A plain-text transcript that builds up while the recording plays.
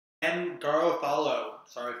And Garofalo,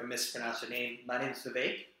 sorry if I mispronounced your name. My name is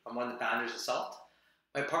Vivek. I'm one of the founders of Salt.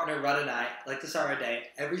 My partner Rudd and I like to start our day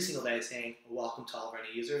every single day saying welcome to all of our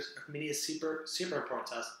new users. Our community is super important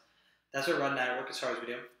to us. That's why Rudd and I work as hard as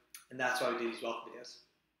we do, and that's why we do these welcome videos.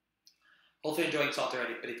 Hopefully you're enjoying Salt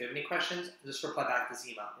already, but if you have any questions, just reply back to this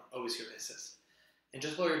email. We're always here to assist. And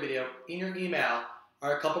just below your video, in your email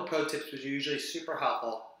are a couple pro tips which are usually super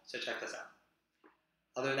helpful, so check this out.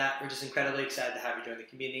 Other than that, we're just incredibly excited to have you join the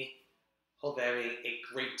community. Hope you're having a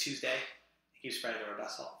great Tuesday. Keep spreading the word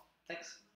about Salt. Thanks.